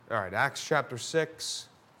All right, Acts chapter 6.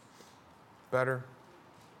 Better.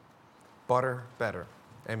 Butter, better.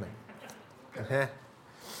 Amen.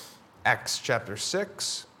 Acts chapter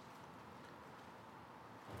 6.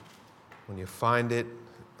 When you find it,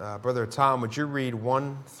 Brother Tom, would you read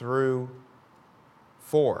 1 through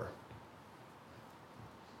 4?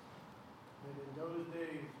 And in those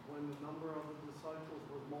days, when the number of the disciples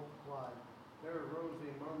was multiplied, there arose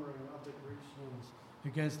a murmuring of the Grecians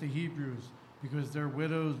against the Hebrews, because their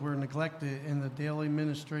widows were neglected in the daily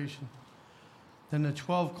ministration. Then the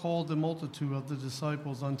 12 called the multitude of the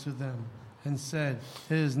disciples unto them, and said,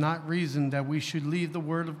 It is not reason that we should leave the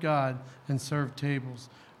word of God and serve tables.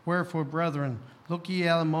 Wherefore, brethren, look ye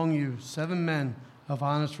out among you 7 men of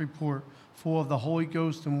honest report, full of the Holy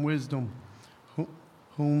Ghost and wisdom,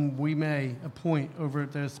 whom we may appoint over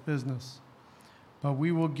this business. But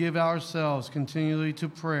we will give ourselves continually to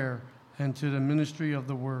prayer and to the ministry of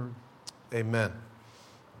the word. Amen.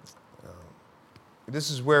 This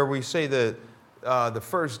is where we say that the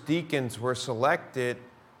first deacons were selected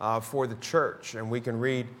for the church, and we can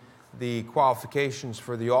read the qualifications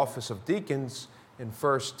for the office of deacons in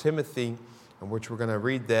 1 Timothy, in which we're going to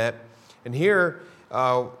read that. And here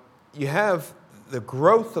you have the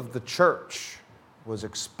growth of the church was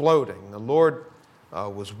exploding. The Lord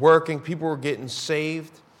was working. People were getting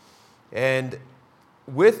saved. And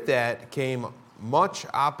with that came much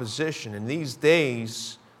opposition. In these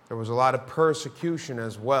days, there was a lot of persecution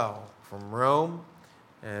as well from Rome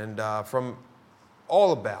and from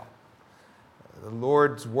all about. The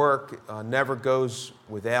Lord's work never goes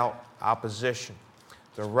without opposition.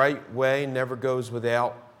 The right way never goes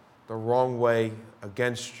without the wrong way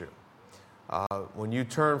against you. When you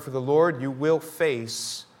turn for the Lord, you will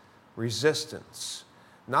face resistance,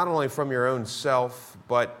 not only from your own self,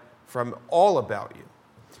 but from all about you.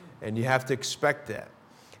 And you have to expect that.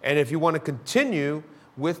 And if you want to continue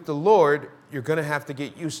with the Lord, you're going to have to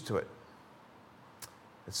get used to it.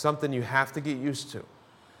 It's something you have to get used to.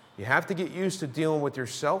 You have to get used to dealing with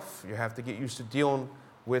yourself. You have to get used to dealing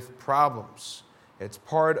with problems. It's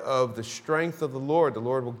part of the strength of the Lord. The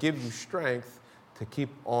Lord will give you strength to keep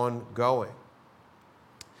on going.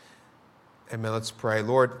 Amen. Let's pray.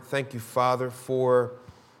 Lord, thank you, Father, for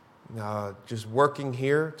just working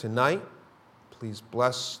here tonight. Please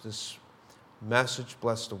bless this message.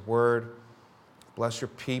 Bless the word. Bless your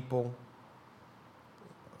people.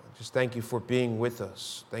 Just thank you for being with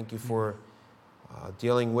us. Thank you for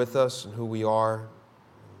dealing with us and who we are.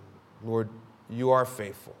 Lord, you are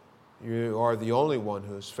faithful. You are the only one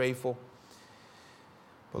who is faithful.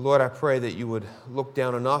 But Lord, I pray that you would look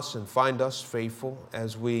down on us and find us faithful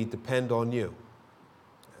as we depend on you.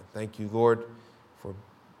 And thank you, Lord, for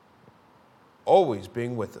always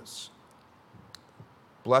being with us.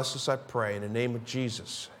 Bless us, I pray, in the name of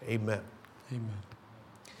Jesus. Amen. Amen.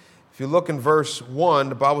 If you look in verse 1,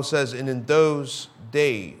 the Bible says, and in those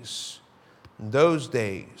days,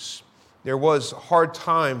 there was hard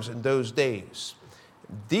times in those days.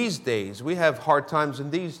 These days, we have hard times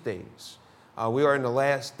in these days. We are in the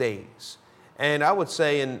last days. And I would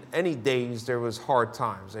say in any days there was hard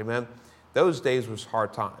times, amen? Those days was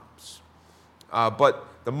hard times. But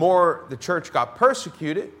the more the church got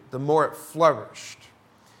persecuted, the more it flourished.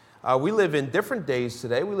 We live in different days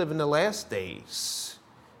today. We live in the last days.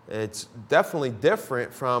 It's definitely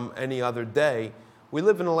different from any other day. We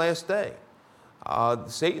live in the last day.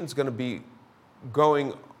 Satan's going to be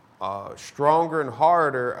going stronger and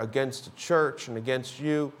harder against the church and against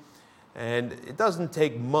you. And it doesn't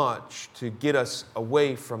take much to get us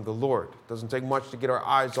away from the Lord. It doesn't take much to get our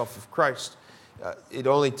eyes off of Christ. It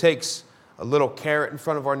only takes a little carrot in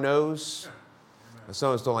front of our nose. Some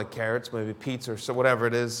of us don't like carrots, maybe pizza or so, whatever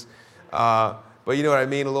it is. But you know what I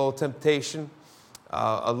mean, a little temptation,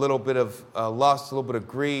 a little bit of lust, a little bit of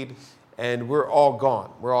greed, and we're all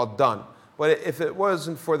gone. We're all done. But if it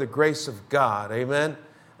wasn't for the grace of God, amen,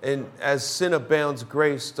 and as sin abounds,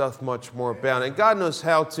 grace doth much more abound. And God knows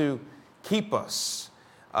how to keep us.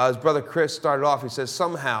 As Brother Chris started off, he says,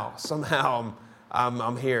 somehow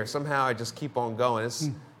I'm here. Somehow I just keep on going.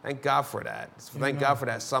 Thank God for that. Thank God for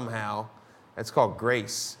that somehow. That's called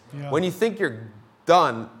grace. Yeah. When you think you're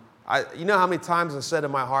done, you know how many times I said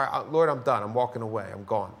in my heart, Lord, I'm done. I'm walking away. I'm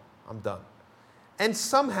gone. I'm done. And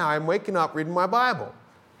somehow I'm waking up reading my Bible.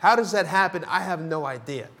 How does that happen? I have no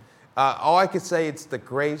idea. All I could say, it's the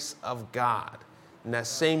grace of God. And that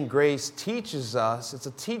same grace teaches us, it's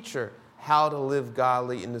a teacher, how to live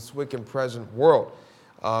godly in this wicked present world.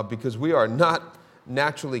 Because we are not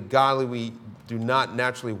naturally godly. We do not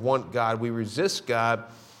naturally want God. We resist God.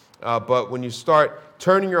 But when you start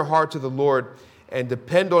turning your heart to the Lord and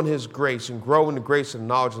depend on His grace and grow in the grace and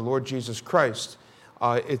knowledge of the Lord Jesus Christ,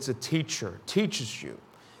 It's a teacher, teaches you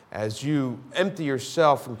as you empty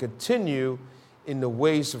yourself and continue in the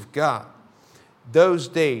ways of God. These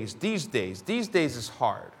days is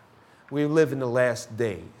hard. We live in the last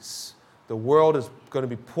days. The world is going to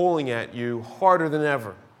be pulling at you harder than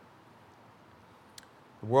ever.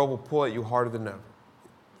 The world will pull at you harder than ever.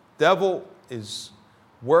 The devil is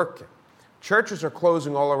working. Churches are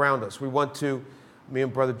closing all around us. We went to, me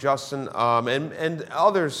and Brother Justin, and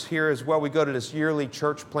others here as well, we go to this yearly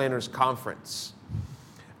church planners conference.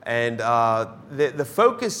 And the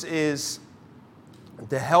focus is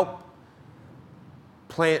to help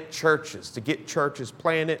plant churches, to get churches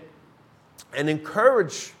planted, and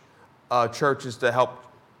encourage churches to help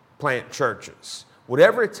plant churches.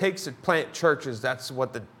 Whatever it takes to plant churches, that's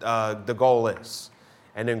what the goal is,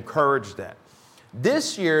 and encourage that.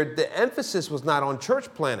 This year, the emphasis was not on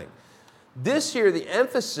church planting. This year, the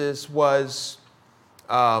emphasis was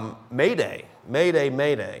Mayday, Mayday,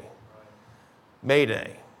 Mayday,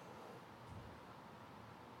 Mayday.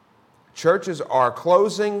 Churches are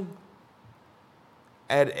closing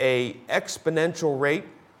at an exponential rate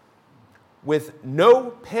with no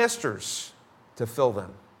pastors to fill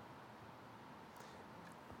them.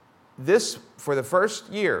 This, for the first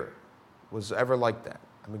year, was ever like that.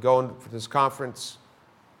 I've been going for this conference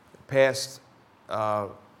past,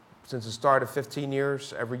 since the start of 15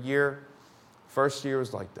 years, every year. First year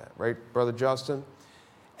was like that, right, Brother Justin?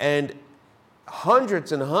 And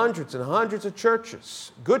hundreds and hundreds and hundreds of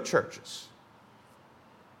churches, good churches.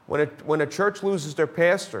 When a church loses their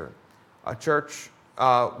pastor, a church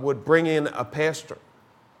would bring in a pastor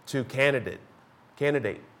to candidate.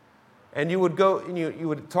 And you would go and you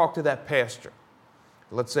would talk to that pastor.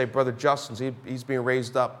 Let's say Brother Justin's, he's being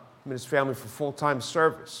raised up in his family for full-time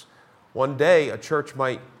service. One day, a church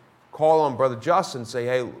might call on Brother Justin and say,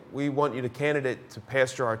 hey, we want you to candidate to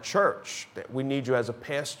pastor our church. We need you as a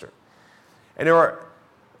pastor. And there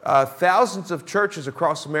are thousands of churches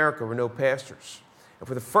across America with no pastors. And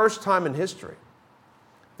for the first time in history,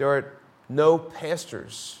 there are no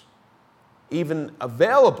pastors even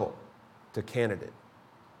available to candidate.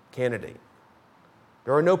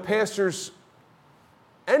 There are no pastors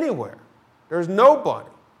anywhere. There's nobody.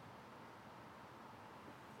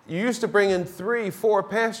 You used to bring in 3, 4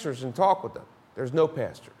 pastors and talk with them. There's no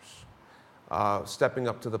pastors stepping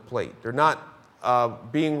up to the plate. They're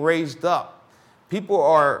not being raised up. People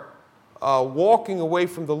are walking away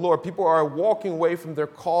from the Lord. People are walking away from their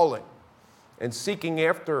calling and seeking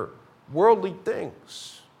after worldly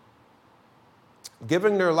things,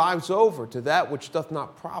 giving their lives over to that which doth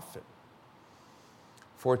not profit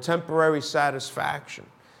for temporary satisfaction.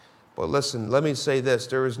 But listen, let me say this.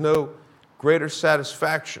 There is no greater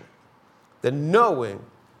satisfaction than knowing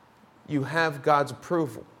you have God's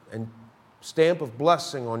approval and stamp of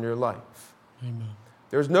blessing on your life. Amen.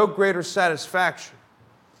 There's no greater satisfaction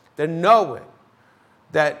than knowing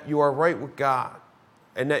that you are right with God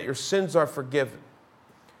and that your sins are forgiven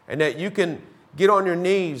and that you can get on your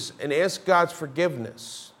knees and ask God's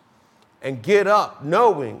forgiveness and get up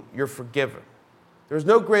knowing you're forgiven. There's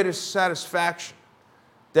no greater satisfaction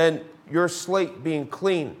than your slate being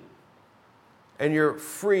clean and you're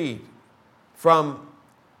freed from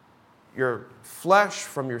your flesh,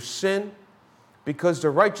 from your sin, because the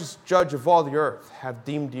righteous judge of all the earth have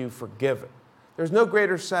deemed you forgiven. There's no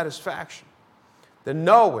greater satisfaction than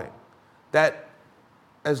knowing that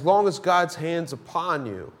as long as God's hand's upon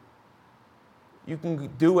you, you can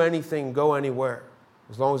do anything, go anywhere,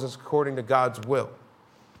 as long as it's according to God's will.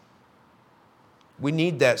 We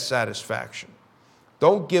need that satisfaction.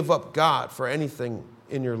 Don't give up God for anything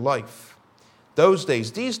in your life. These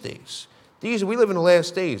days, we live in the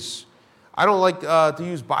last days. I don't like to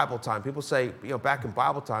use Bible time. People say, back in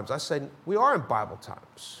Bible times. I say, we are in Bible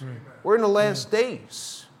times. Right. We're in the last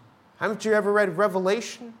days. Haven't you ever read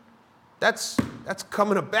Revelation? That's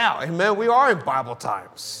coming about. Amen. We are in Bible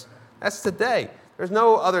times. That's today. There's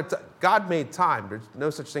no other. God made time. There's no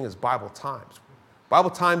such thing as Bible times. Bible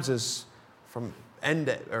times is from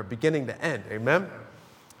beginning to end. Amen.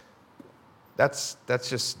 That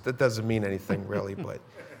doesn't mean anything really, but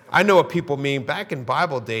I know what people mean. Back in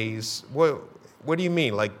Bible days, what do you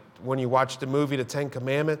mean? Like when you watch the movie The Ten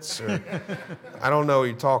Commandments? Or, I don't know what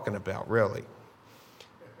you're talking about, really.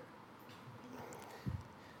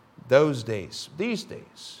 These days.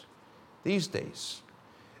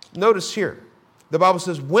 Notice here, the Bible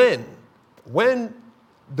says, when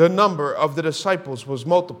the number of the disciples was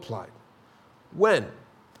multiplied. When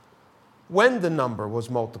the number was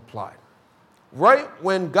multiplied. Right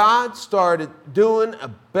when God started doing a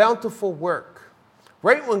bountiful work.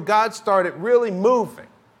 Right when God started really moving.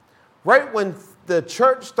 Right when the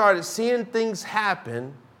church started seeing things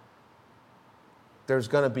happen, there's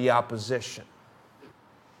going to be opposition.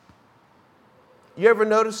 You ever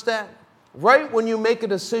notice that? Right when you make a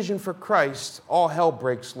decision for Christ, all hell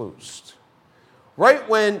breaks loose. Right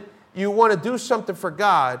when you want to do something for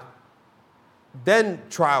God, then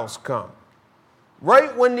trials come.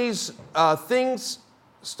 Right when these things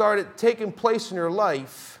started taking place in your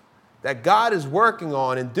life that God is working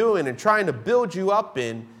on and doing and trying to build you up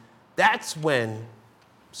in, that's when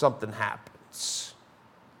something happens.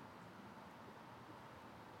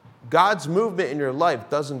 God's movement in your life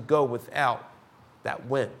doesn't go without that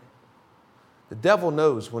win. The devil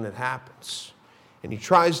knows when it happens, and he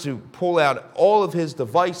tries to pull out all of his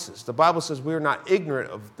devices. The Bible says we are not ignorant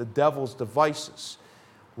of the devil's devices.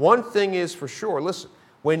 One thing is for sure, listen,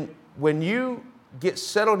 when you get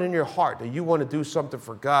settled in your heart that you want to do something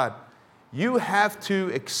for God, you have to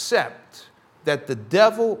accept that the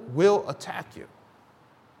devil will attack you.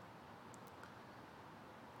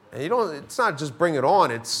 And it's not just bring it on,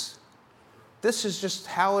 this is just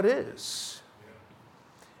how it is.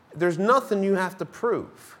 There's nothing you have to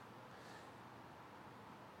prove.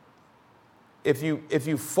 If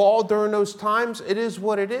you fall during those times, it is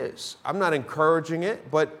what it is. I'm not encouraging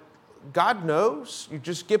it, but God knows. You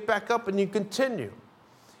just get back up and you continue.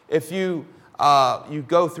 If you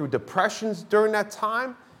go through depressions during that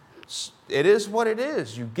time, it is what it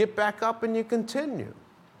is. You get back up and you continue.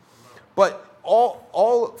 But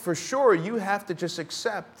all for sure, you have to just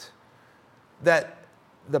accept that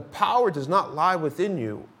the power does not lie within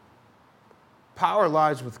you. Power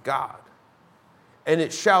lies with God. And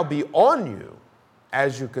it shall be on you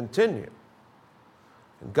as you continue.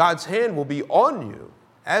 And God's hand will be on you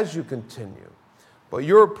as you continue. But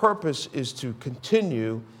your purpose is to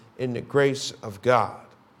continue in the grace of God.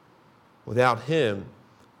 Without him,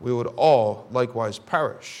 we would all likewise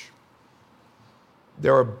perish.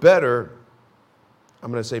 There are better,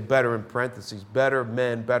 I'm going to say better in parentheses, better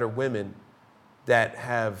men, better women that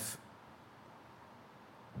have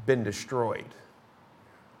been destroyed.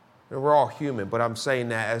 And we're all human, but I'm saying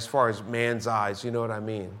that as far as man's eyes, you know what I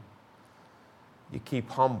mean? You keep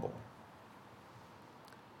humble.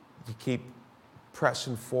 You keep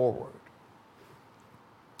pressing forward.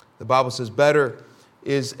 The Bible says better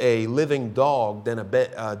is a living dog than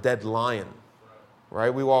a dead lion.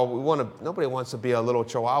 Right? Nobody wants to be a little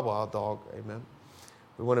Chihuahua dog, amen?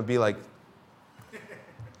 We want to be like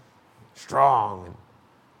strong.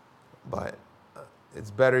 But it's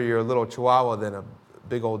better you're a little Chihuahua than a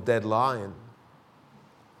big old dead lion.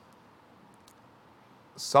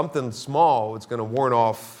 Something small, it's going to warn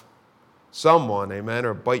off someone, amen,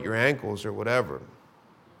 or bite your ankles or whatever.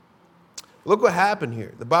 Look what happened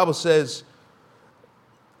here. The Bible says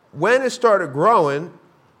when it started growing,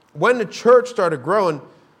 when the church started growing,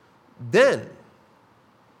 then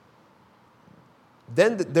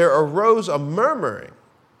there arose a murmuring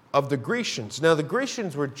of the Grecians. Now, the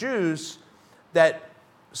Grecians were Jews that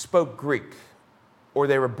spoke Greek, or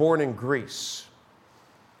they were born in Greece.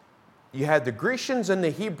 You had the Grecians and the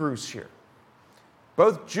Hebrews here.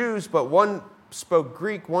 Both Jews, but one spoke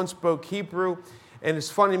Greek, one spoke Hebrew. And it's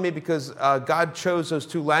funny to me because God chose those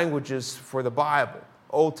two languages for the Bible.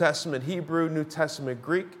 Old Testament Hebrew, New Testament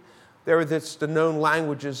Greek. They were the known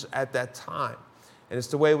languages at that time. And it's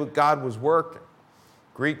the way God was working.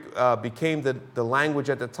 Greek became the language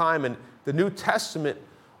at the time, and the New Testament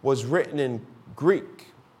was written in Greek.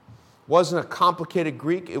 Wasn't a complicated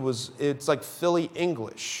Greek. It's like Philly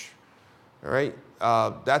English. All right?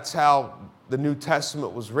 That's how the New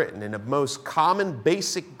Testament was written, in the most common,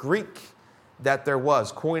 basic Greek that there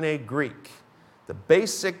was, Koine Greek. The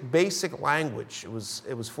basic language. It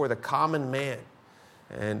was for the common man.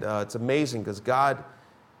 And it's amazing because God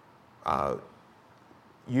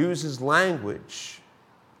uses language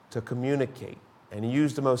to communicate. And he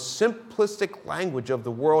used the most simplistic language of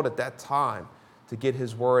the world at that time to get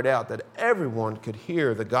his word out, that everyone could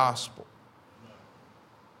hear the gospel.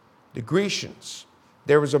 The Grecians,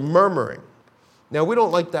 there was a murmuring. Now, we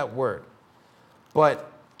don't like that word,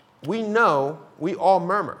 but we know we all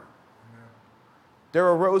murmur. There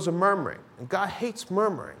arose a murmuring, and God hates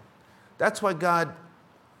murmuring. That's why God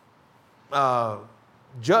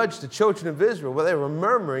judged the children of Israel where they were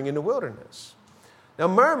murmuring in the wilderness. Now,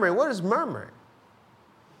 murmuring, what is murmuring?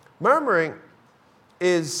 Murmuring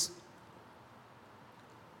is,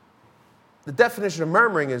 the definition of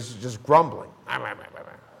murmuring is just grumbling.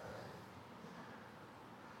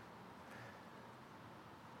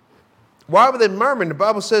 Why were they murmuring? The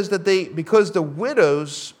Bible says that because the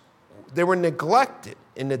widows, they were neglected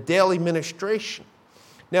in the daily ministration.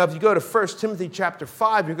 Now, if you go to 1 Timothy chapter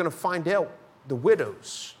 5, you're going to find out the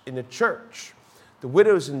widows in the church. The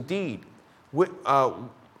widows indeed.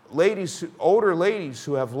 Older ladies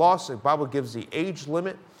who have lost, the Bible gives the age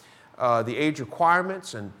limit, the age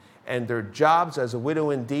requirements, and their jobs as a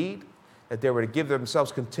widow indeed, that they were to give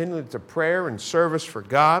themselves continually to prayer and service for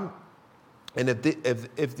God. And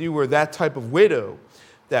if you were that type of widow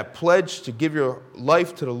that pledged to give your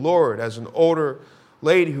life to the Lord as an older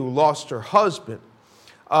lady who lost her husband,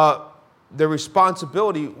 the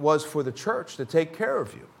responsibility was for the church to take care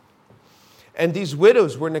of you. And these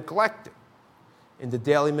widows were neglected in the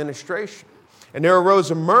daily ministration. And there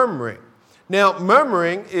arose a murmuring. Now,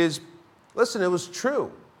 murmuring is, listen, it was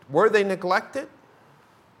true. Were they neglected?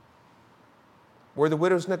 Were the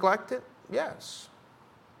widows neglected? Yes.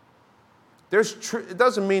 It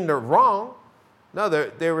doesn't mean they're wrong. No,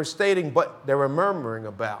 they were stating, but they were murmuring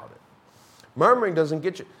about it. Murmuring doesn't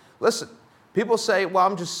get you. Listen, people say, well,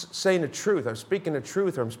 I'm just saying the truth. I'm speaking the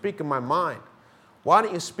truth, or I'm speaking my mind. Why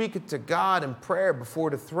don't you speak it to God in prayer before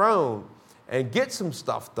the throne and get some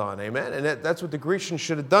stuff done? Amen. And that's what the Grecians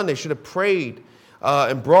should have done. They should have prayed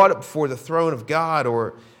and brought it before the throne of God,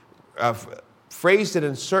 or phrased it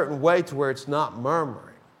in a certain way to where it's not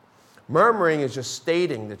murmuring. Murmuring is just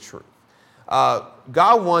stating the truth.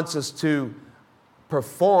 God wants us to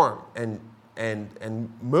perform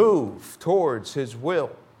and move towards His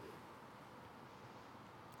will.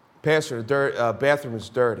 Pastor, the bathroom is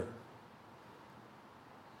dirty.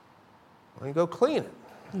 Why don't you go clean it?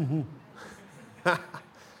 Mm-hmm.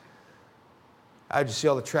 Did you see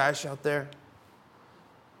all the trash out there?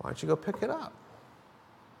 Why don't you go pick it up?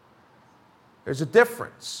 There's a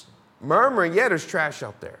difference. Murmuring, yeah, there's trash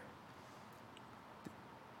out there.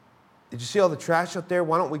 Did you see all the trash out there?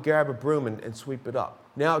 Why don't we grab a broom and sweep it up?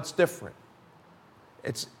 Now it's different.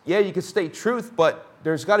 Yeah, you can state truth, but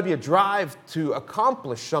there's got to be a drive to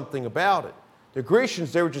accomplish something about it. The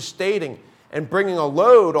Grecians, they were just stating and bringing a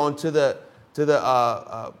load onto the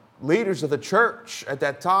leaders of the church at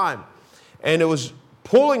that time. And it was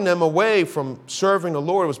pulling them away from serving the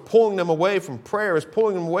Lord. It was pulling them away from prayer. It was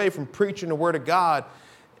pulling them away from preaching the Word of God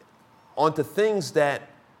onto things that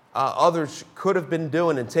others could have been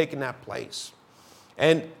doing and taking that place.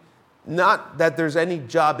 And not that there's any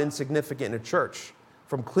job insignificant in a church.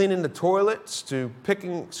 From cleaning the toilets to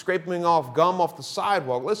scraping off gum off the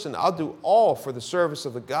sidewalk. Listen, I'll do all for the service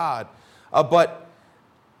of the God. But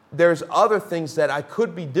there's other things that I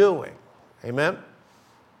could be doing. Amen?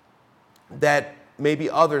 That maybe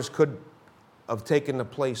others could have taken the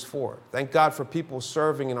place for. Thank God for people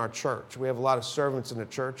serving in our church. We have a lot of servants in the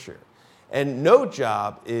church here. And no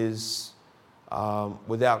job is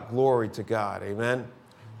without glory to God. Amen?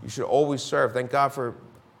 You should always serve. Thank God for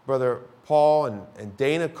Brother Paul and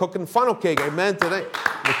Dana cooking funnel cake. Amen. Today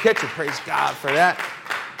in the kitchen. Praise God for that.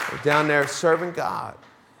 They're down there serving God.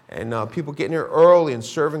 And people getting here early and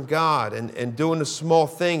serving God and doing the small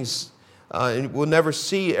things. And we'll never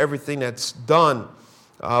see everything that's done.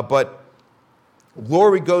 But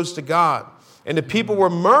glory goes to God. And the people were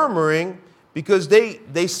murmuring because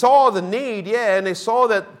they saw the need, and they saw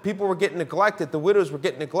that people were getting neglected. The widows were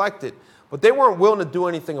getting neglected. But they weren't willing to do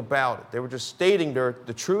anything about it. They were just stating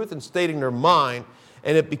the truth and stating their mind,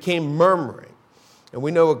 and it became murmuring. And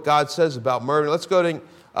we know what God says about murmuring. Let's go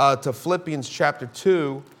to Philippians chapter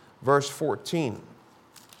 2, verse 14.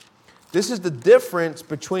 This is the difference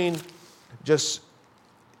between just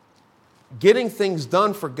getting things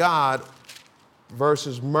done for God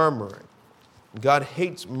versus murmuring. God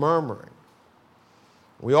hates murmuring.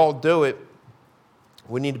 We all do it.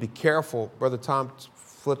 We need to be careful. Brother Tom,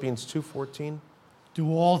 Philippians 2:14.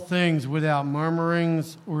 Do all things without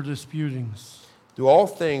murmurings or disputings. Do all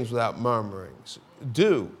things without murmurings.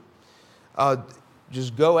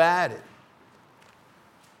 Just go at it.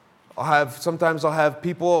 Sometimes I'll have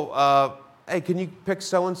people, hey, can you pick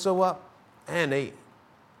so-and-so up? And they're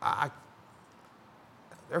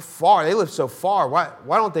far. They live so far. Why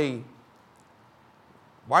do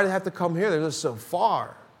they have to come here? They live so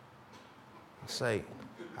far. I say,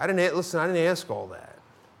 I didn't ask all that.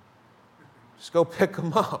 Just go pick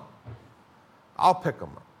them up. I'll pick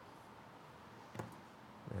them up.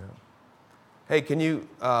 Yeah. Hey, can you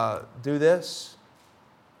do this?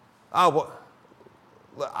 Oh, well,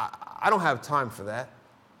 I don't have time for that.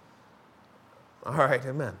 All right,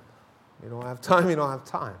 amen. You don't have time, you don't have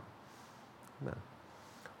time. Amen.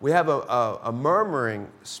 We have a murmuring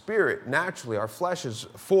spirit naturally. Our flesh is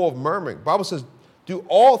full of murmuring. The Bible says, do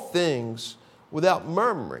all things without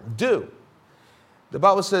murmuring. Do. The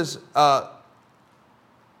Bible says, the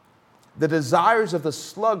desires of the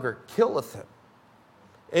sluggard killeth him.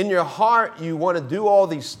 In your heart, you want to do all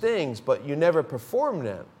these things, but you never perform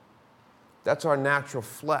them. That's our natural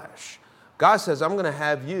flesh. God says, I'm going to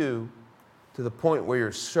have you to the point where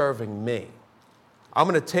you're serving me. I'm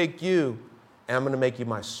going to take you and I'm going to make you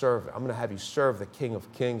my servant. I'm going to have you serve the King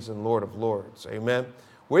of Kings and Lord of Lords. Amen?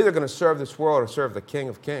 We're either going to serve this world or serve the King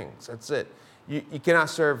of Kings. That's it. You cannot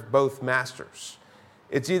serve both masters.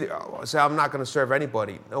 It's either, say, I'm not going to serve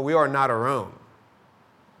anybody. No, we are not our own.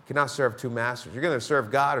 You cannot serve two masters. You're going to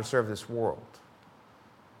serve God or serve this world.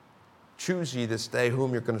 Choose ye this day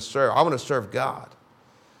whom you're going to serve. I'm going to serve God.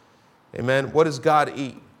 Amen. What does God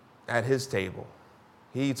eat at his table?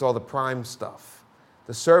 He eats all the prime stuff.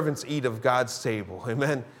 The servants eat of God's table.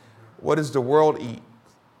 Amen. What does the world eat?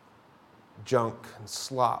 Junk and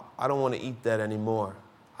slop. I don't want to eat that anymore.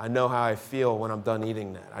 I know how I feel when I'm done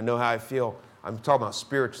eating that. I know how I feel. I'm talking about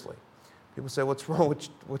spiritually. People say, what's wrong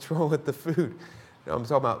with the food? No, I'm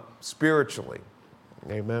talking about spiritually.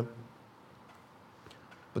 Amen.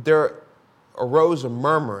 But there arose a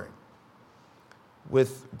murmuring.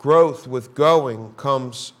 With growth, with going,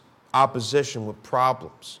 comes opposition with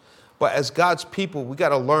problems. But as God's people, we got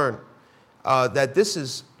to learn that this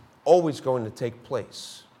is always going to take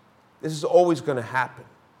place. This is always going to happen.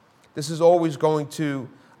 This is always going to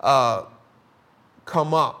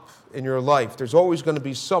come up in your life. There's always going to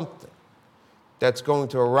be something that's going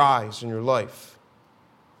to arise in your life.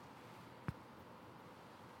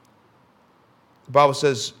 The Bible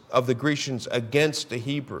says of the Grecians against the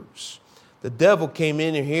Hebrews. The devil came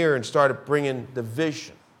in here and started bringing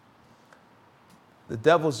division. The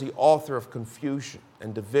devil's the author of confusion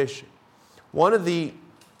and division. One of the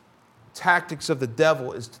tactics of the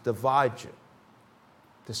devil is to divide you,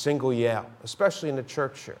 to single you out, especially in the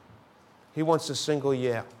church here. He wants to single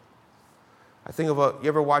you out. I think you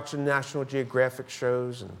ever watch the National Geographic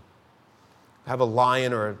shows and have a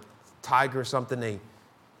lion or a tiger or something, they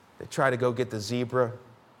try to go get the zebra.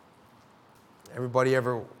 Everybody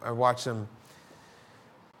ever watch them?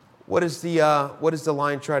 What does the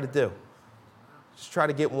lion try to do? Just try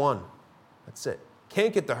to get one. That's it.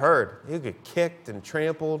 Can't get the herd. He'll get kicked and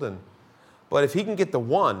trampled. But if he can get the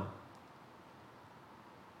one,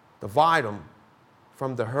 divide them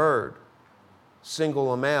from the herd,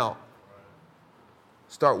 single them out,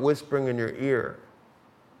 start whispering in your ear,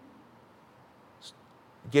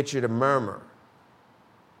 get you to murmur.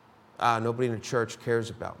 Nobody in the church cares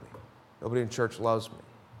about me. Nobody in church loves me.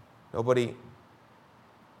 Nobody.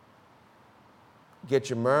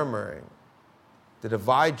 Get you murmuring, to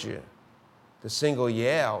divide you, to single you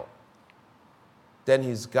out, then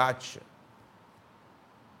he's got you.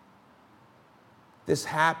 This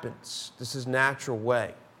happens. This is natural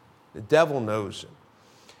way. The devil knows it.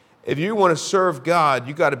 If you want to serve God,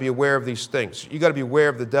 you got to be aware of these things. You got to be aware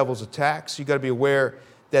of the devil's attacks. You got to be aware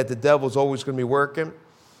that the devil's always going to be working.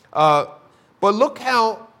 But look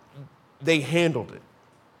how they handled it.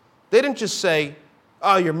 They didn't just say,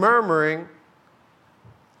 oh, you're murmuring.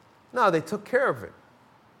 No, they took care of it.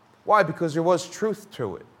 Why? Because there was truth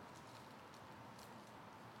to it.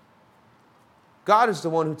 God is the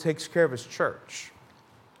one who takes care of his church.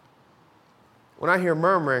 When I hear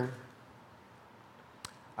murmuring,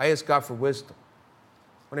 I ask God for wisdom.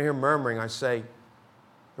 When I hear murmuring, I say,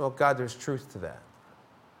 no, God, there's truth to that.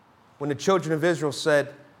 When the children of Israel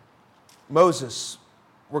said, Moses,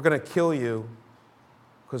 we're going to kill you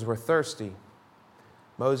because we're thirsty,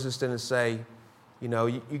 Moses didn't say,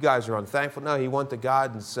 you guys are unthankful. No, he went to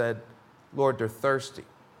God and said, Lord, they're thirsty.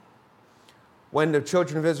 When the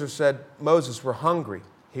children of Israel said, Moses, we're hungry,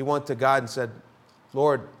 he went to God and said,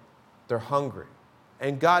 Lord, they're hungry.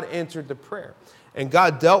 And God answered the prayer. And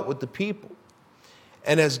God dealt with the people.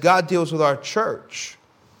 And as God deals with our church,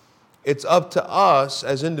 it's up to us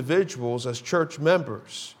as individuals, as church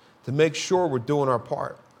members, to make sure we're doing our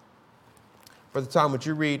part. Brother Tom, would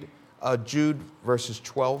you read Jude verses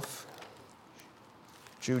 12?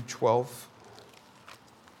 Jude 12.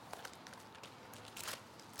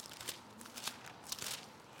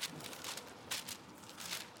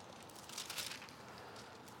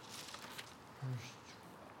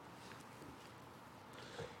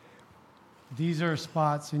 These are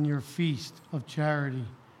spots in your feast of charity,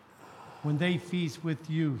 when they feast with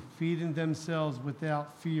you, feeding themselves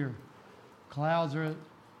without fear. Clouds,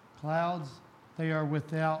 they are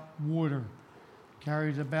without water,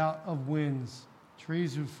 carried about of winds.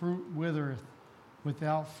 Trees whose fruit withereth,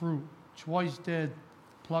 without fruit, twice dead,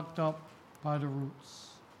 plucked up by the roots.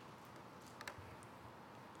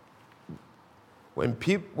 When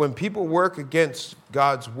people work against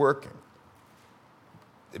God's working,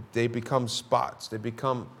 they become spots. They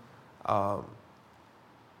become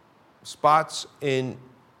spots in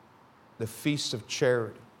the feast of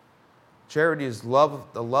charity. Charity is the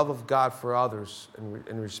love of God for others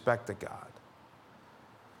in respect to God.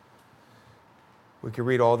 We can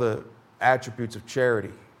read all the attributes of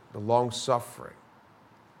charity, the long-suffering.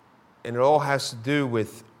 And it all has to do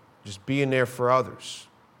with just being there for others,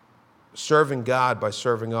 serving God by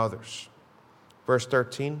serving others. Verse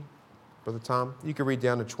 13, Brother Tom, you can read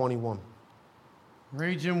down to 21.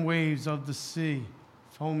 Raging waves of the sea,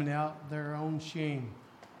 foaming out their own shame,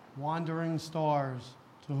 wandering stars,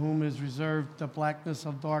 to whom is reserved the blackness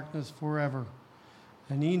of darkness forever.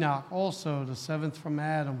 And Enoch also, the seventh from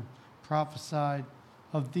Adam, prophesied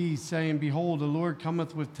of these, saying, Behold, the Lord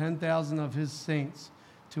cometh with 10,000 of his saints,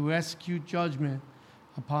 to execute judgment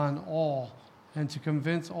upon all, and to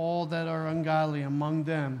convince all that are ungodly among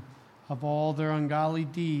them of all their ungodly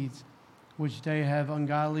deeds which they have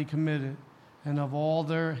ungodly committed, and of all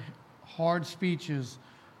their hard speeches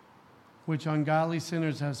which ungodly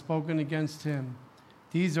sinners have spoken against him.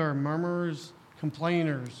 These are murmurers,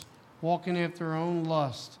 complainers, walking after their own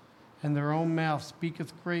lust, and their own mouth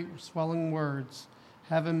speaketh great swelling words,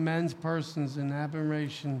 having men's persons in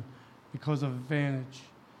admiration because of advantage.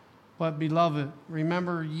 But, beloved,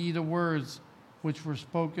 remember ye the words which were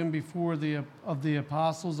spoken before of the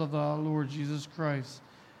apostles of the Lord Jesus Christ,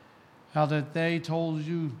 how that they told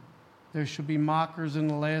you there should be mockers in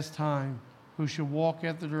the last time, who should walk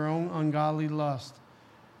after their own ungodly lust.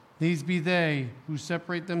 These be they who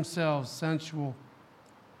separate themselves sensual,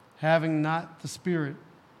 having not the Spirit.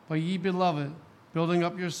 But ye, beloved, building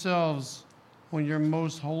up yourselves on your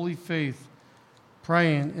most holy faith,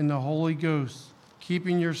 praying in the Holy Ghost,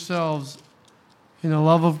 keeping yourselves in the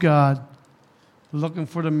love of God, looking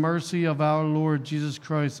for the mercy of our Lord Jesus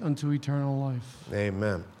Christ unto eternal life.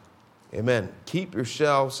 Amen. Amen. Keep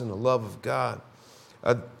yourselves in the love of God.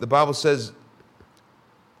 The Bible says,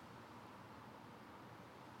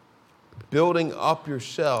 building up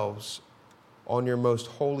yourselves on your most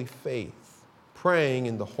holy faith, praying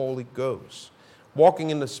in the Holy Ghost, walking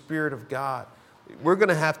in the Spirit of God. We're going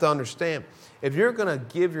to have to understand, if you're going to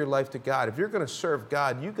give your life to God, if you're going to serve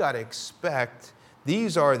God, you got to expect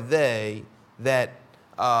these are they that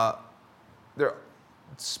their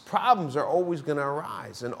problems are always going to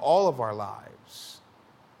arise in all of our lives.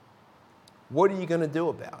 What are you going to do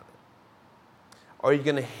about it? Are you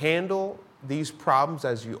going to handle these problems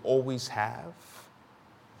as you always have?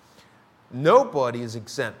 Nobody is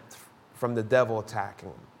exempt from the devil attacking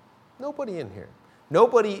them. Nobody in here.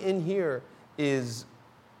 Nobody in here is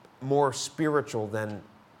more spiritual than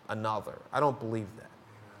another. I don't believe that.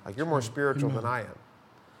 Like, you're more spiritual than I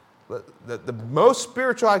am. The most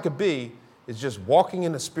spiritual I could be is just walking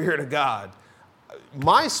in the Spirit of God.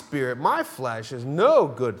 My spirit, my flesh is no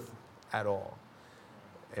good at all.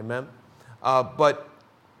 Amen? But,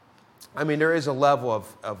 I mean, there is a level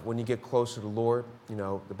of when you get closer to the Lord, you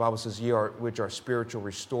know, the Bible says, ye are, which are spiritual,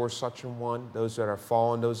 restore such an one. Those that are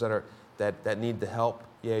fallen, those that need the help,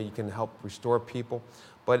 yeah, you can help restore people.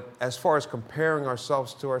 But as far as comparing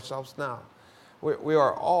ourselves to ourselves now, we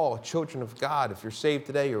are all children of God. If you're saved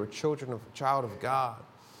today, you're a child of God.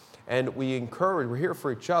 And we're here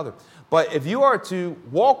for each other. But if you are to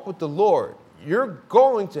walk with the Lord, you're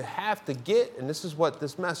going to have to get, and this is what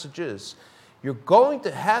this message is, you're going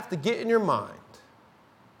to have to get in your mind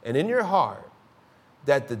and in your heart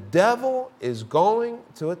that the devil is going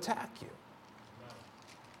to attack you.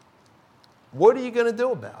 What are you going to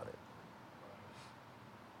do about it?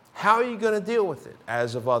 How are you going to deal with it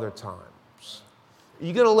as of other times? Are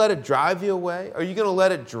you going to let it drive you away? Are you going to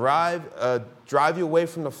let it drive you away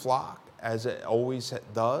from the flock as it always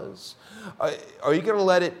does? Are you going to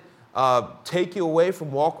let it take you away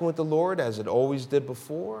from walking with the Lord as it always did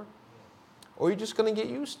before? Or are you just going to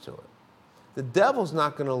get used to it? The devil's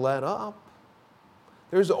not going to let up.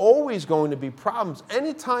 There's always going to be problems.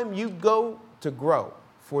 Anytime you go to grow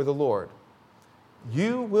for the Lord,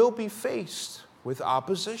 you will be faced with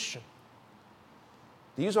opposition.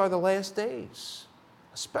 These are the last days,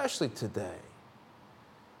 especially today.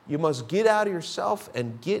 You must get out of yourself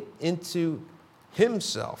and get into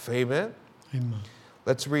himself. Amen? Amen.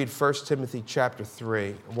 Let's read 1 Timothy chapter 3,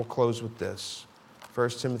 and we'll close with this. 1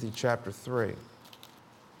 Timothy chapter 3.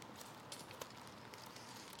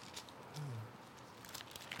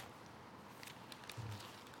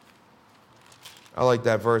 I like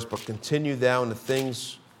that verse, but continue thou in the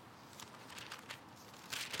things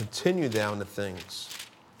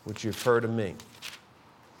which you've heard of me.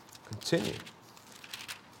 Continue.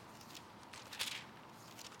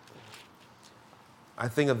 I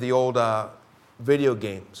think of the old video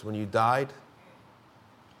games when you died.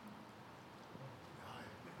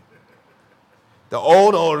 The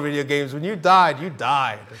old video games, when you died, you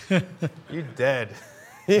died. You dead.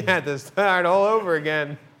 You had to start all over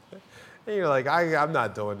again. And you're like, I'm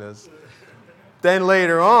not doing this. Then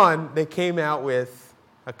later on, they came out with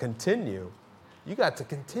A continue. You got to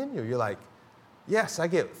continue. You're like, yes,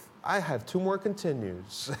 I have 2 more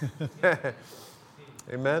continues.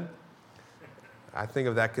 Amen? I think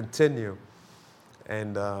of that continue.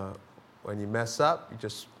 And when you mess up,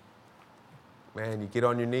 you get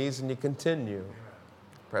on your knees and you continue.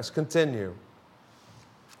 Press continue.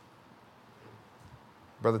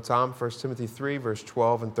 Brother Tom, 1 Timothy 3, verse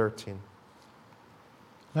 12 and 13.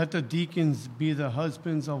 Let the deacons be the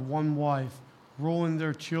husbands of one wife, ruling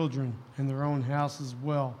their children and their own house as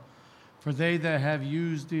well. For they that have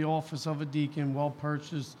used the office of a deacon well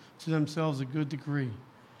purchased to themselves a good degree,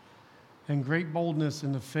 and great boldness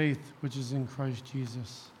in the faith which is in Christ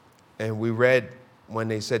Jesus. And we read when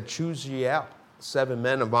they said, choose ye out 7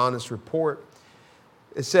 men of honest report.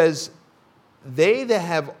 It says, they that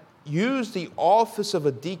have used the office of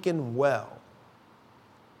a deacon well.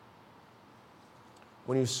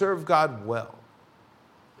 When you serve God well,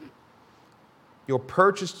 they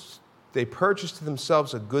purchase to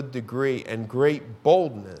themselves a good degree and great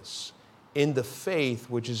boldness in the faith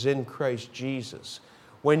which is in Christ Jesus.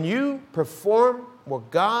 When you perform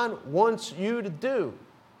what God wants you to do,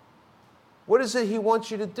 what is it He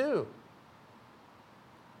wants you to do?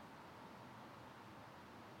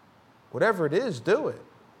 Whatever it is, do it.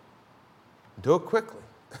 Do it quickly.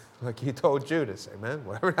 Like He told Judas, amen?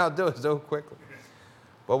 Whatever thou doest, do it quickly.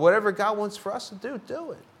 But whatever God wants for us to do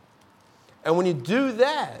it. And when you do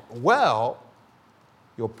that well,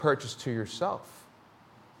 you'll purchase to yourself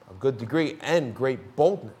a good degree and great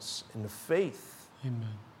boldness in the faith. Amen.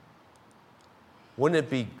 Wouldn't it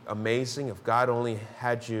be amazing if God only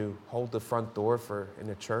had you hold the front door in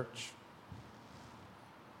the church?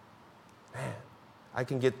 Man, I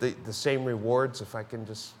can get the same rewards if I can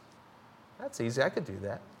that's easy, I could do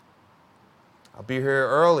that. I'll be here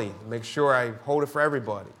early, make sure I hold it for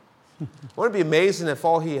everybody. Wouldn't it be amazing if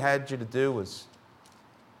all He had you to do was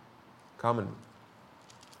come and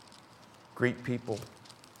greet people?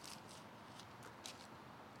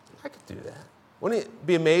 I could do that. Wouldn't it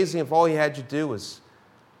be amazing if all He had you do was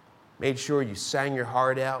made sure you sang your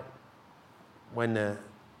heart out when the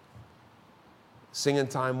singing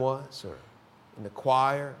time was, or in the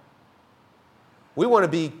choir? We want to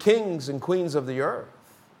be kings and queens of the earth.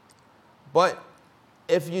 But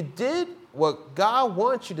if you did what God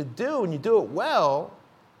wants you to do and you do it well,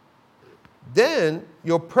 then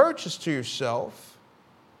you'll purchase to yourself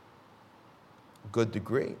a good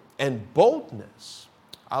degree. And boldness.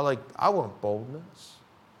 I want boldness.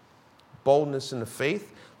 Boldness in the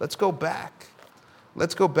faith. Let's go back.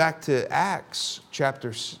 Let's go back to Acts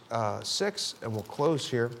chapter 6, and we'll close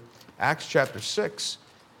here. Acts chapter 6.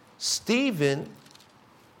 Stephen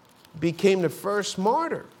became the first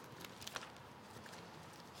martyr.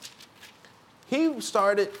 He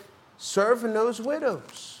started serving those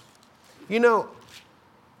widows. You know,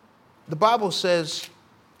 the Bible says,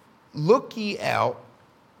 look ye out,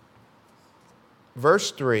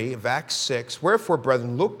 verse 3 of Acts 6, wherefore,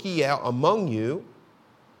 brethren, look ye out among you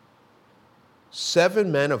 7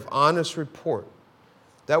 men of honest report.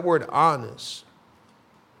 That word honest,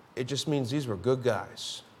 it just means these were good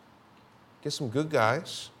guys. Get some good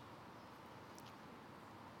guys.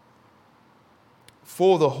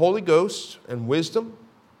 Full of the Holy Ghost and wisdom,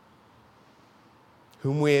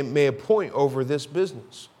 whom we may appoint over this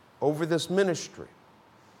business, over this ministry.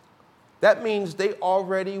 That means they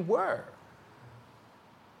already were.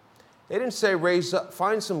 They didn't say raise up,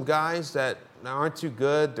 find some guys that aren't too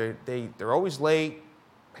good. They're always late.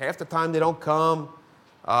 Half the time they don't come.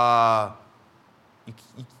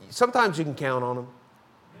 Sometimes you can count on them.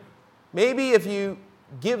 Maybe if you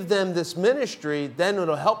give them this ministry, then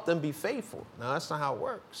it'll help them be faithful. No, that's not how it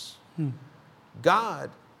works. God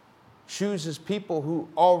chooses people who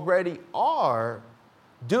already are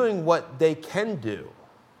doing what they can do.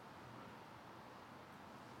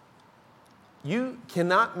 You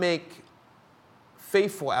cannot make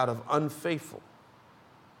faithful out of unfaithful.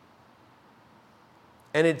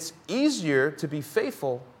 And it's easier to be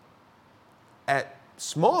faithful at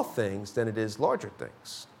small things than it is larger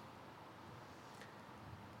things.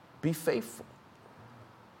 Be faithful.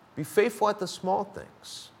 Be faithful at the small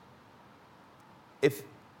things. If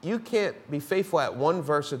you can't be faithful at 1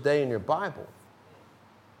 verse a day in your Bible,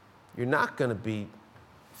 you're not going to be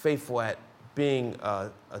faithful at being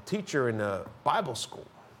a teacher in a Bible school.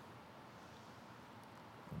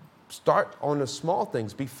 Start on the small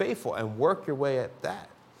things. Be faithful and work your way at that.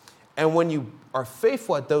 And when you are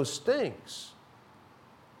faithful at those things,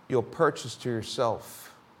 you'll purchase to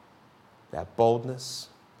yourself that boldness,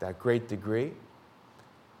 that great degree.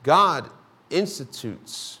 God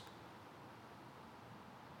institutes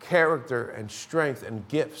character and strength and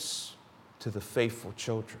gifts to the faithful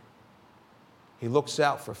children. He looks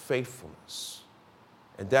out for faithfulness.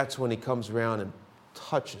 And that's when he comes around and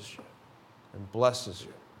touches you and blesses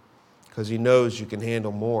you, because he knows you can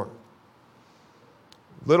handle more.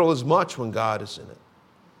 Little is much when God is in it.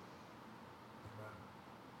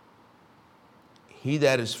 He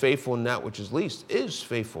that is faithful in that which is least is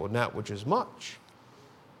faithful in that which is much.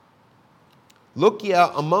 Look ye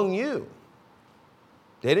out among you.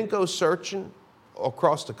 They didn't go searching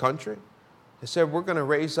across the country. They said, we're going to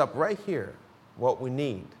raise up right here what we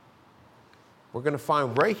need. We're going to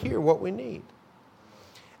find right here what we need.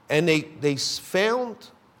 And they found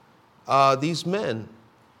these men.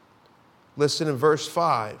 Listen in verse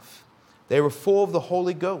 5. They were full of the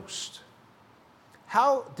Holy Ghost.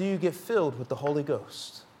 How do you get filled with the Holy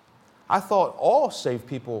Ghost? I thought all saved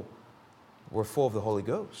people were full of the Holy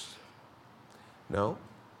Ghost. No.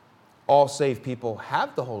 All saved people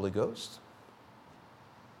have the Holy Ghost.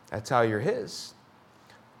 That's how you're his.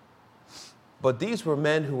 But these were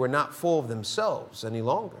men who were not full of themselves any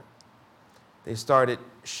longer. They started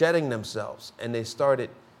shedding themselves, and they started,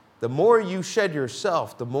 the more you shed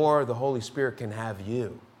yourself, the more the Holy Spirit can have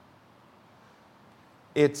you.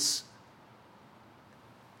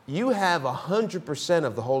 You have 100%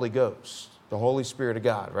 of the Holy Ghost, the Holy Spirit of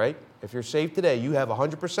God, right? If you're saved today, you have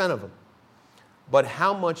 100% of him. But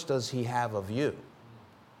how much does he have of you?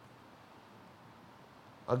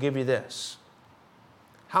 I'll give you this.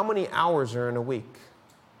 How many hours are in a week?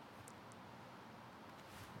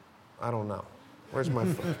 I don't know. Where's my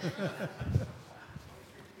phone?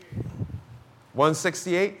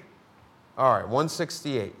 168? All right,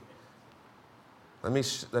 168. Let me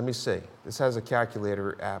see. This has a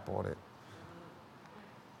calculator app on it.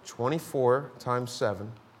 24 times 7,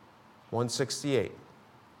 168.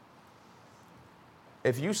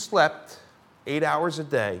 If you slept 8 hours a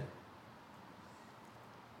day,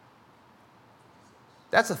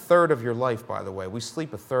 that's a third of your life, by the way. We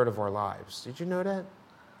sleep a third of our lives. Did you know that?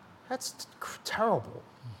 That's terrible.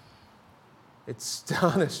 It's the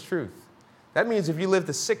honest truth. That means if you lived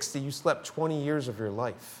to 60, you slept 20 years of your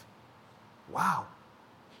life. Wow.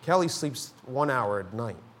 Kelly sleeps 1 hour at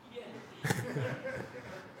night.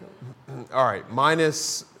 All right,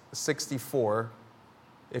 minus 64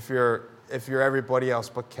 if you're everybody else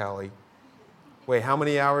but Kelly. Wait, how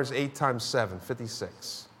many hours? 8 times 7,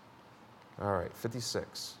 56. All right,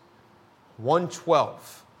 56.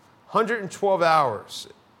 112. 112 hours.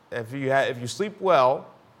 If you sleep well,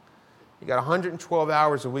 you got 112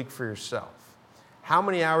 hours a week for yourself. How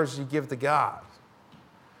many hours do you give to God?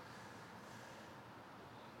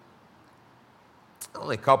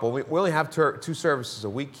 Only a couple. We only have 2 services a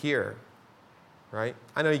week here, right?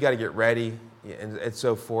 I know you got to get ready and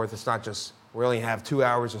so forth. It's not just we only have 2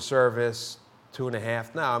 hours of service,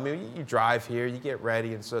 2.5. No, I mean, you drive here, you get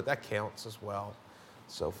ready, and so that counts as well.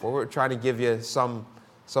 So forth. We're trying to give you some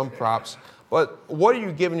props. But what are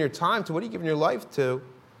you giving your time to? What are you giving your life to?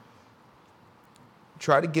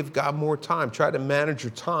 Try to give God more time. Try to manage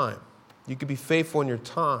your time. You could be faithful in your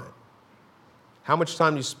time. How much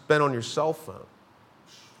time do you spend on your cell phone?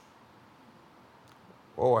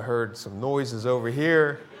 Oh, I heard some noises over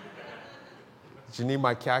here. Did you need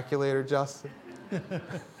my calculator, Justin?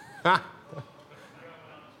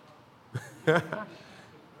 Let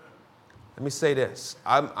me say this.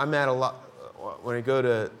 I'm at a lot, when I go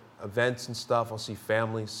to events and stuff, I'll see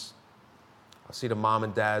families. I'll see the mom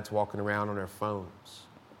and dads walking around on their phones.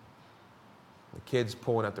 The kids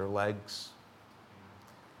pulling at their legs.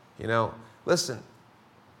 You know, listen,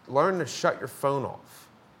 learn to shut your phone off.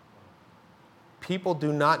 People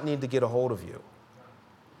do not need to get a hold of you.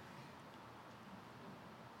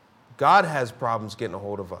 God has problems getting a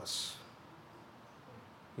hold of us.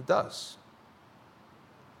 He does.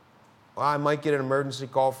 Well, I might get an emergency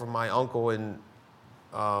call from my uncle in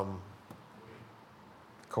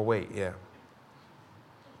Kuwait, yeah.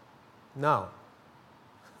 No.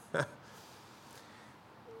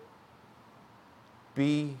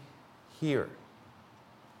 Be here.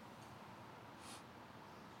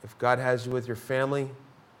 If God has you with your family,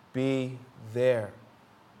 be there.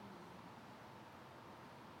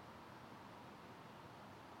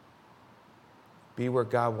 Be where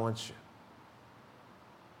God wants you.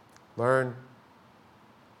 Learn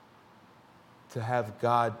to have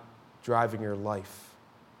God driving your life.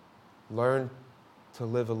 Learn to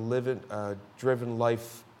live a driven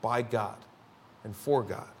life by God and for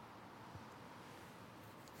God.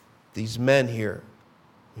 These men here,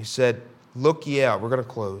 he said, look ye out. We're going to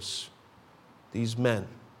close. These men,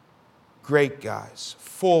 great guys,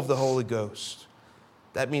 full of the Holy Ghost.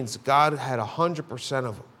 That means God had 100%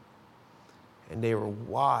 of them. And they were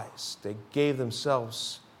wise. They gave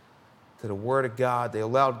themselves to the Word of God. They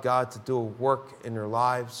allowed God to do a work in their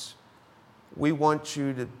lives. We want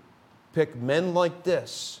you to pick men like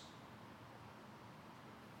this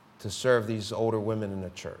to serve these older women in the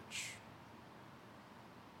church.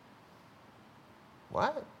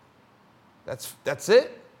 What? That's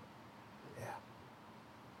it? Yeah.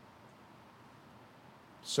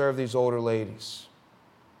 Serve these older ladies.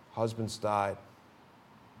 Husbands died.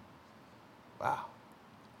 Wow.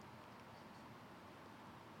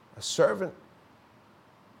 A servant.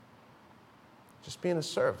 Just being a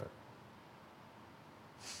servant.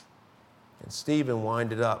 And Stephen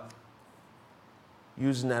winded up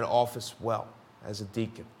using that office well as a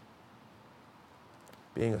deacon.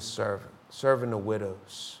 Being a servant. Serving the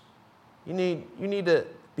widows. You need to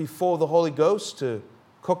be full of the Holy Ghost to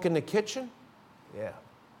cook in the kitchen? Yeah.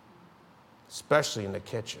 Especially in the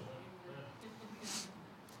kitchen.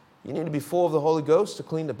 You need to be full of the Holy Ghost to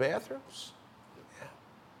clean the bathrooms? Yeah.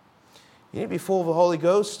 You need to be full of the Holy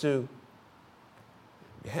Ghost to,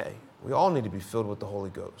 hey, we all need to be filled with the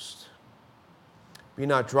Holy Ghost. Be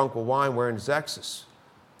not drunk with wine wherein is excess,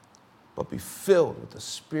 but be filled with the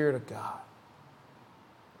Spirit of God.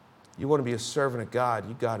 You want to be a servant of God,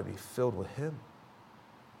 you got to be filled with Him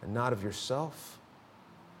and not of yourself.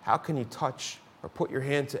 How can you touch or put your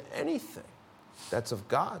hand to anything that's of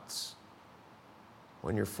God's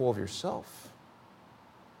when you're full of yourself?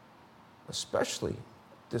 Especially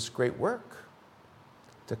this great work,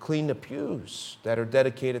 to clean the pews that are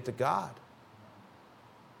dedicated to God,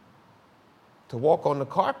 to walk on the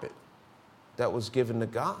carpet that was given to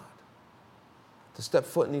God, to step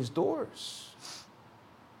foot in these doors.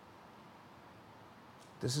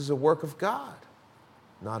 This is a work of God,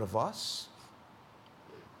 not of us.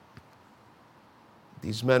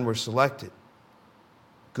 These men were selected,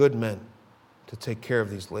 good men, to take care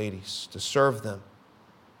of these ladies, to serve them.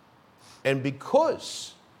 And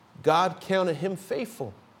because God counted him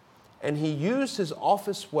faithful and he used his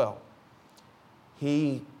office well,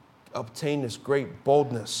 he obtained this great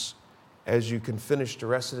boldness, as you can finish the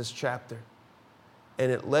rest of this chapter.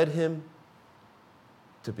 And it led him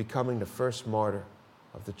to becoming the first martyr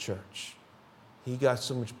of the church. He got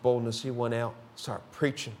so much boldness, he went out, started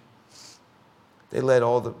preaching. They led a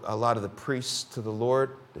lot of the priests to the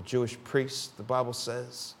Lord, the Jewish priests, the Bible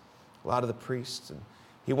says, a lot of the priests. And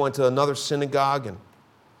he went to another synagogue and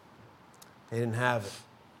they didn't have it,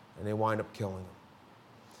 and they wind up killing him.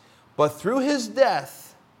 But through his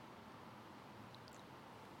death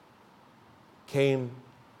came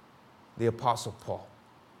the Apostle Paul.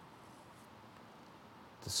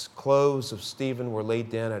 The clothes of Stephen were laid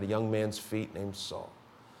down at a young man's feet named Saul.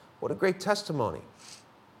 What a great testimony.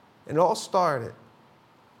 And it all started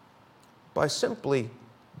by simply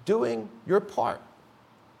doing your part,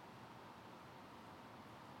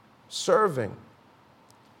 serving,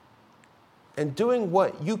 and doing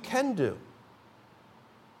what you can do,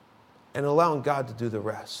 and allowing God to do the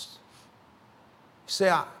rest. You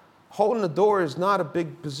say, holding the door is not a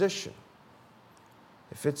big position.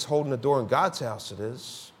 If it's holding the door in God's house, it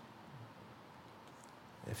is.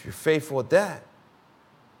 If you're faithful at that,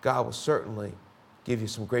 God will certainly give you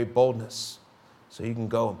some great boldness so you can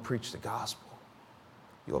go and preach the gospel.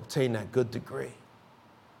 You'll obtain that good degree.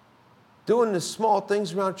 Doing the small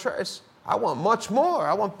things around church, I want much more.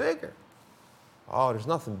 I want bigger. Oh, there's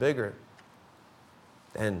nothing bigger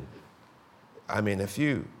than,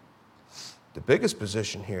 the biggest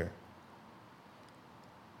position here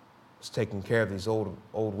is taking care of these old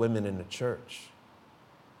women in the church.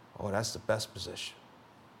 Oh, that's the best position.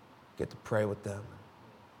 Get to pray with them,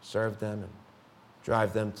 serve them, and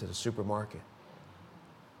drive them to the supermarket,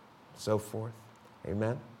 so forth.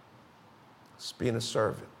 Amen? It's being a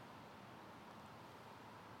servant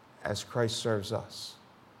as Christ serves us.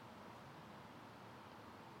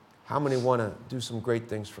 How many want to do some great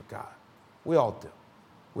things for God? We all do.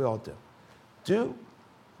 We all do. Do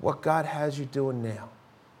what God has you doing now,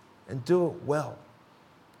 and do it well.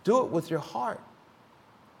 Do it with your heart.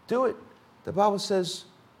 Do it. The Bible says,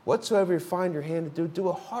 whatsoever you find your hand to do, do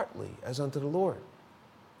it heartily as unto the Lord.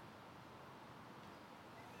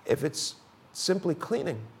 If it's simply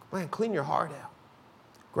cleaning, man, clean your heart out.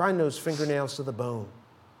 Grind those fingernails to the bone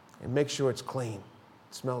and make sure it's clean.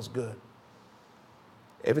 It smells good.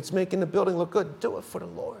 If it's making the building look good, do it for the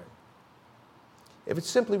Lord. If it's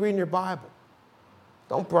simply reading your Bible,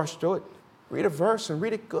 don't brush through it. Read a verse and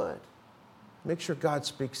read it good. Make sure God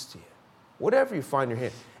speaks to you. Whatever you find your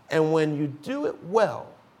hand. And when you do it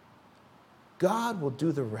well, God will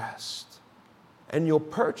do the rest. And you'll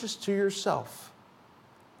purchase to yourself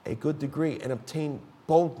a good degree and obtain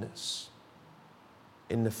boldness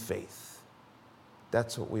in the faith.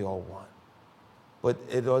 That's what we all want. But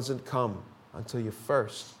it doesn't come until you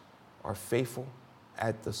first are faithful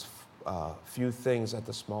at the few things, at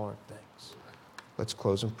the smaller things. Let's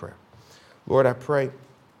close in prayer. Lord, I pray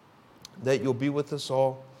that you'll be with us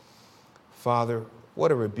all. Father,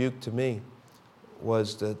 what a rebuke to me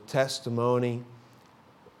was the testimony,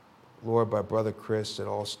 Lord, by Brother Chris that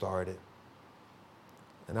all started.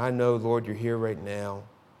 And I know, Lord, you're here right now.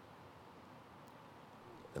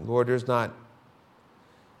 And Lord, there's not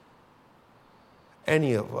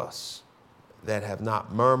any of us that have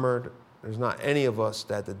not murmured. There's not any of us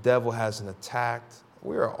that the devil hasn't attacked.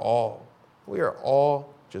 We are all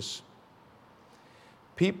just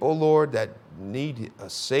people, Lord, that need a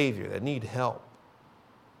Savior, that need help.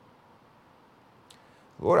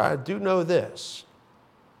 Lord, I do know this,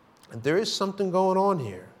 and there is something going on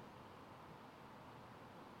here.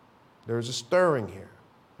 There's a stirring here.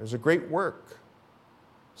 There's a great work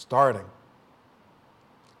starting.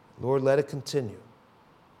 Lord, let it continue.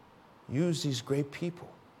 Use these great people.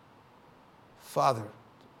 Father,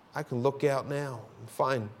 I can look out now and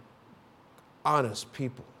find honest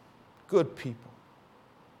people, good people,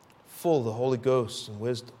 full of the Holy Ghost and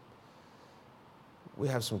wisdom. We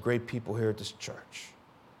have some great people here at this church.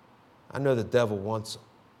 I know the devil wants them,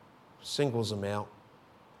 singles them out.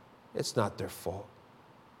 It's not their fault.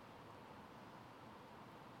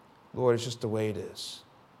 Lord, it's just the way it is.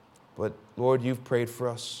 But Lord, you've prayed for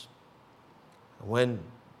us. And when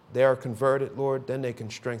they are converted, Lord, then they can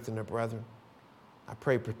strengthen their brethren. I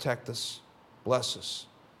pray, protect us, bless us.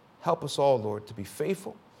 Help us all, Lord, to be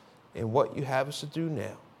faithful in what you have us to do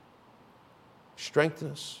now.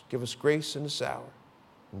 Strengthen us, give us grace in this hour.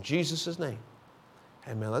 In Jesus' name,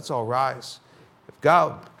 amen. Let's all rise. If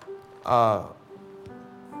God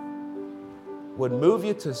would move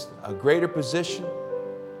you to a greater position,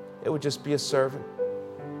 it would just be a servant.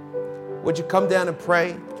 Would you come down and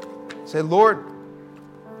pray? Say, Lord,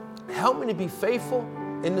 help me to be faithful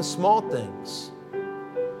in the small things.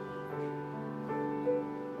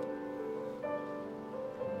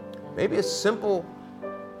 Maybe it's simple.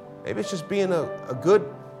 Maybe it's just being a good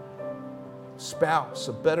spouse,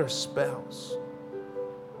 a better spouse.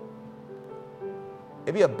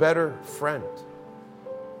 Maybe a better friend.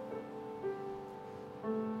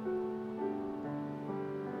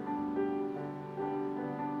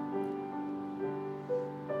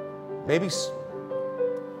 Maybe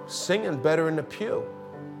singing better in the pew.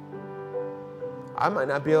 I might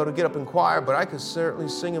not be able to get up in choir, but I could certainly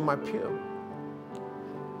sing in my pew.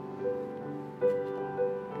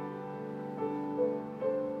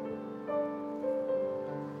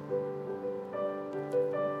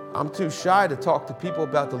 I'm too shy to talk to people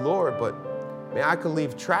about the Lord, but man, I could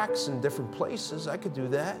leave tracts in different places. I could do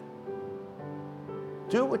that.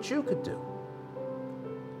 Do what you could do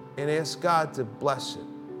and ask God to bless it.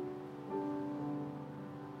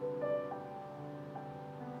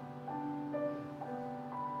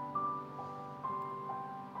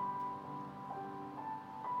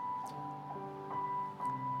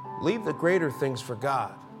 Leave the greater things for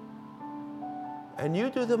God. And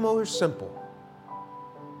you do the more simple.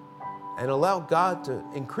 And allow God to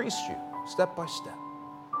increase you step by step.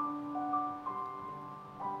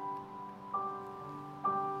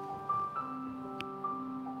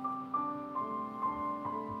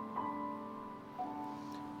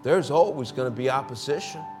 There's always going to be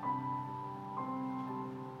opposition.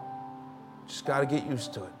 Just got to get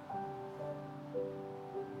used to it.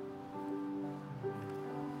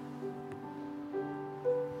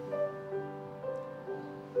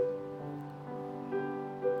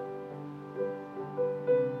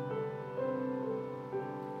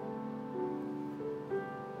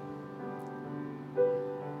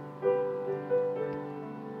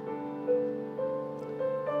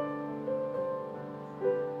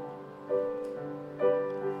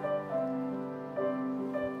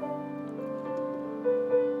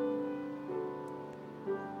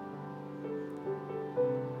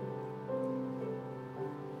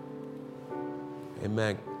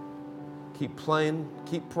 Amen. Keep playing,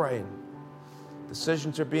 keep praying.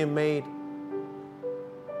 Decisions are being made.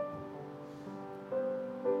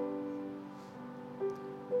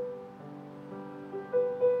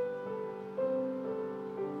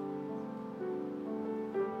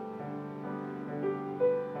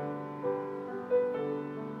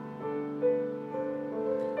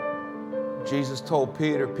 Jesus told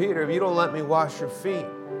Peter, Peter, if you don't let me wash your feet,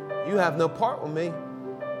 you have no part with me.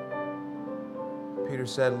 Peter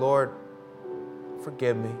said, Lord,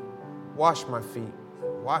 forgive me. Wash my feet.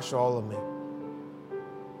 Wash all of me.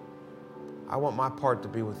 I want my part to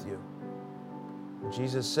be with you. And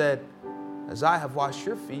Jesus said, as I have washed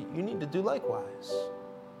your feet, you need to do likewise.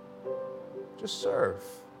 Just serve.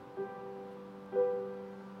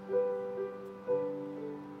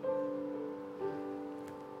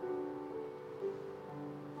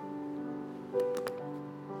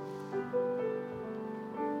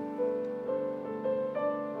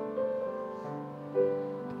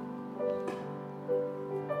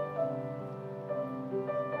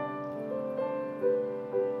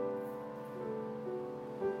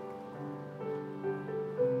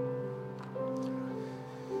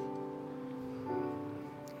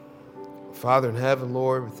 Father in heaven,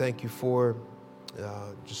 Lord, we thank you for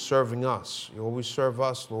just serving us. You always serve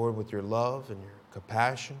us, Lord, with your love and your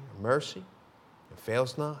compassion, your mercy. It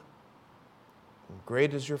fails not. And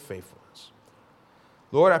great is your faithfulness.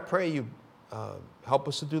 Lord, I pray you help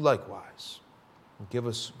us to do likewise. And give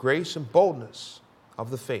us grace and boldness of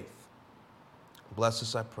the faith. Bless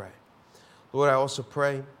us, I pray. Lord, I also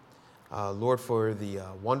pray, Lord, for the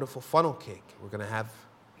wonderful funnel cake we're going to have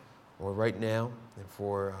right now, and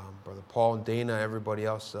for Brother Paul and Dana and everybody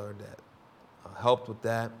else that helped with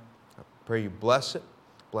that. I pray you bless it,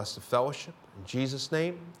 bless the fellowship. In Jesus'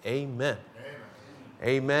 name, amen.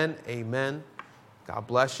 Amen. Amen. God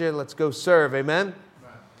bless you. Let's go serve. Amen.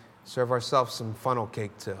 Serve ourselves some funnel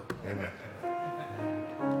cake too. Amen.